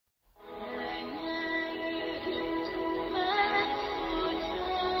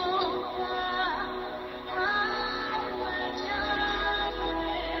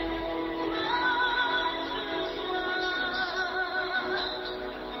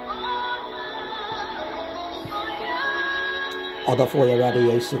Ọdọfo Yẹrade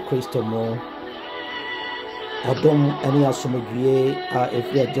Yesu Kristo mo ọdom ẹni asomdwie a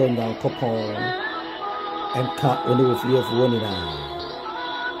efiri ẹjọ Nyankopɔn ẹnka oni ofiefuo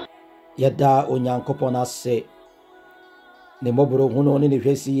nyinaa yɛda Onyankopɔn ase ne mmɔborɔ hunu ne ne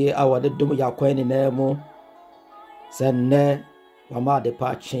hwɛsie a wɔde dom yakwan nyinaa mu sɛ nnɛ wama ade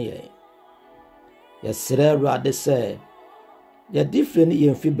pa atwe yɛn yɛsrɛ Awurade sɛ yɛde firi ne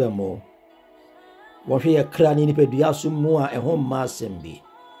yɛmfi ba mu wɔhwɛ yɛ kra ne nipadua so mu a ɛho mma asɛm bi.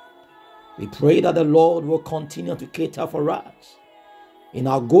 We pray that the Lord will continue to cater for us in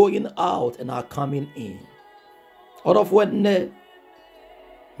our going out and our coming in. Out of when me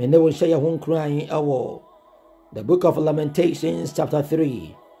ne will share your crying our the book of Lamentations chapter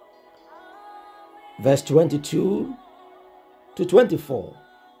 3 verse 22 to 24.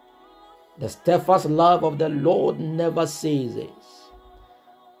 The steadfast love of the Lord never ceases.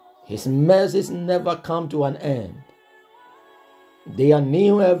 His mercies never come to an end. They are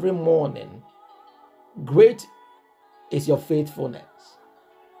new every morning. Great is your faithfulness.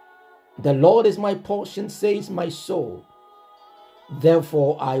 The Lord is my portion, says my soul.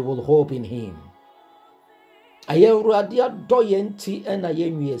 Therefore I will hope in him. Ayewurade adɔyɛ nti ɛna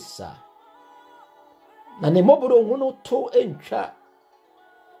yɛnwie sa. Na ne mmɔborɔ hunu to ntwa.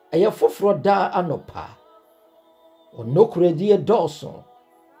 Ɛyɛ foforɔ daa anɔpa. Ɔnokoredie dɔɔso.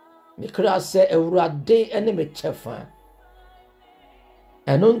 Mekra sɛ Awurade ɛne me kyɛfa.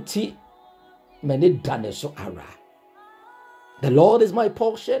 Ɛno nti m'ani da ne so ara. The Lord is my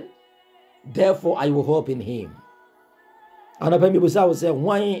portion, therefore I will hope in him. Anɔpa mi busa wo sɛ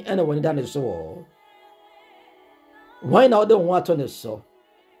hwan ɛna w'ani da ne so wɔ? Hwan na wode ho ato ne so?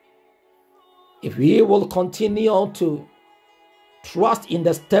 If we will continue to trust in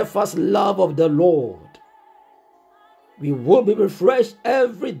the steadfast love of the Lord, we will be refreshed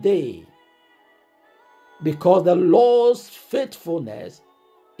every day because the Lord's faithfulness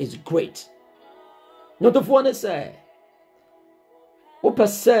is great. Not of one say, Opa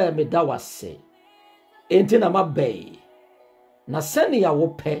se me da wase, enti na mabay, na seni ya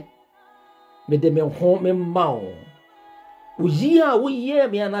wope, me de me hon me mao, ujiya uye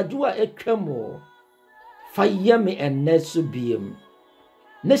me anajua ekwemo, fa ye me enesu biem,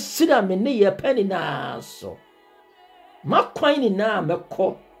 ne sida me ne ye peni na so, ma kwani na me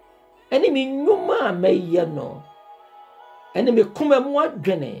ko, eni mi nyuma me ye no, eni mi kume mwa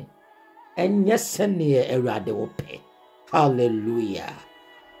dwene, enye sene Awurade wo pe. Hallelujah.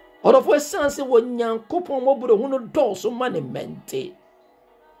 Orofo sanse wo Nyankopɔn moburo hunu dɔɔso ma ne mente.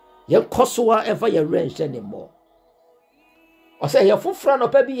 Ye kosoa ever ye renhye ne mo. Ɔsɛ ye fofra no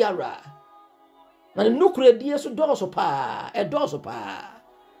pa biara. Na ne nukuredie so dɔɔso pa, dɔɔso pa.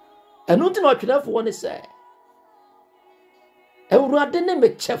 Ɛno nti na ɔtwerɛfo wɔ ne sɛ Awurade ne me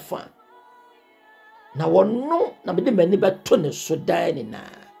kyɛfa. Na wono na me de mani beto ne so dan ni na.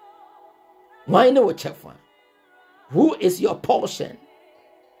 Why no chefa? Who is your portion?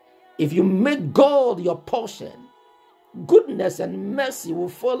 If you make God your portion, goodness and mercy will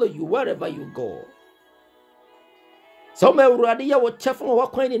follow you wherever you go. So me urade ya wo chefa wa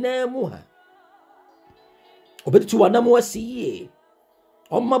kwan ni na mu ha. Obetu wanam wasiye.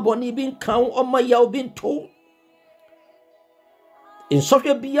 Oma boni bin kan, oma yaw bin to. In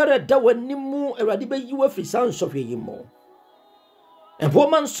Sophia biara da wanimu Awurade be yiwa firi san Sophia yimo. And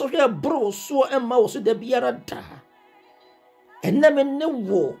woman Sophia bro so emma wo so da biara da. Enne me ne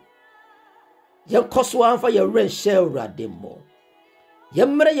wo. Ye koso anfa ye ren hye Awurade mo. Ye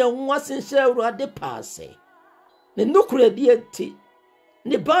mre ye nwasen hye Awurade paase. Ne nukuredi enti.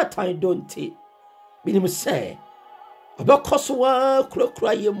 Ne batan donti. Binim se. Obekoso wa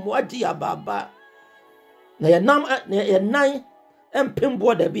kura ye mo adi ababa. Na ye nam ye nan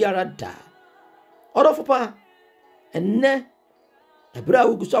empembo da biara da. Orofo pa enne ebra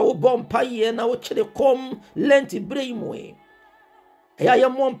wugusa wo bompaye na wo kyere kom lenti breimwe eya ye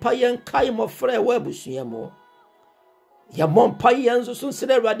mompaye nkai mo frɛ wo abusua mo ya mompaye nso so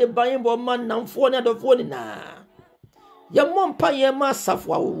sere Awurade ban bo man namfo ne adofo ni na ya mompaye ma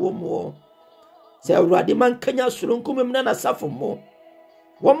safo awo mo sɛ Awurade man kanya soro nkomem na safo mo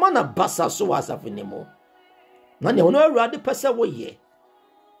wo ma na basa so wa safo ni mo na ne ono Awurade pese wo ye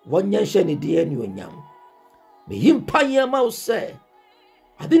wonye hye ne die ni onyam me yimpaye ma wo sɛ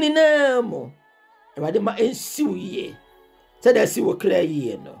adini namo Awurade ma ensi wo ye sɛ da si wo kra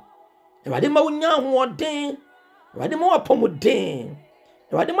ye no Awurade ma wonya hoɔden Awurade ma wapomoden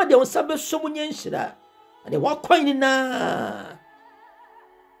Awurade ma de wo sabe so mo nyanhyira ade wakwan ni na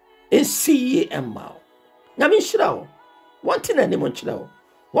ensi ye emma na me nhyira wo wonte na ne mo nhyira wo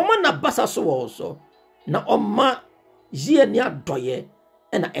wo ma na basa so wo so na ɔma yie ni adɔye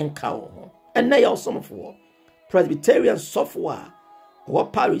ɛna enka wo ho ɛna yɛ osomfo Presbyterian software.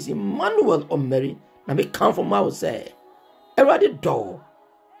 What Paris Emmanuel Omari. Na me come from out say. Erade do.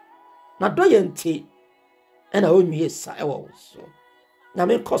 Na do yenti. And I own you sa so. Na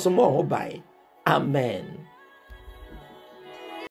me cause more by. Amen.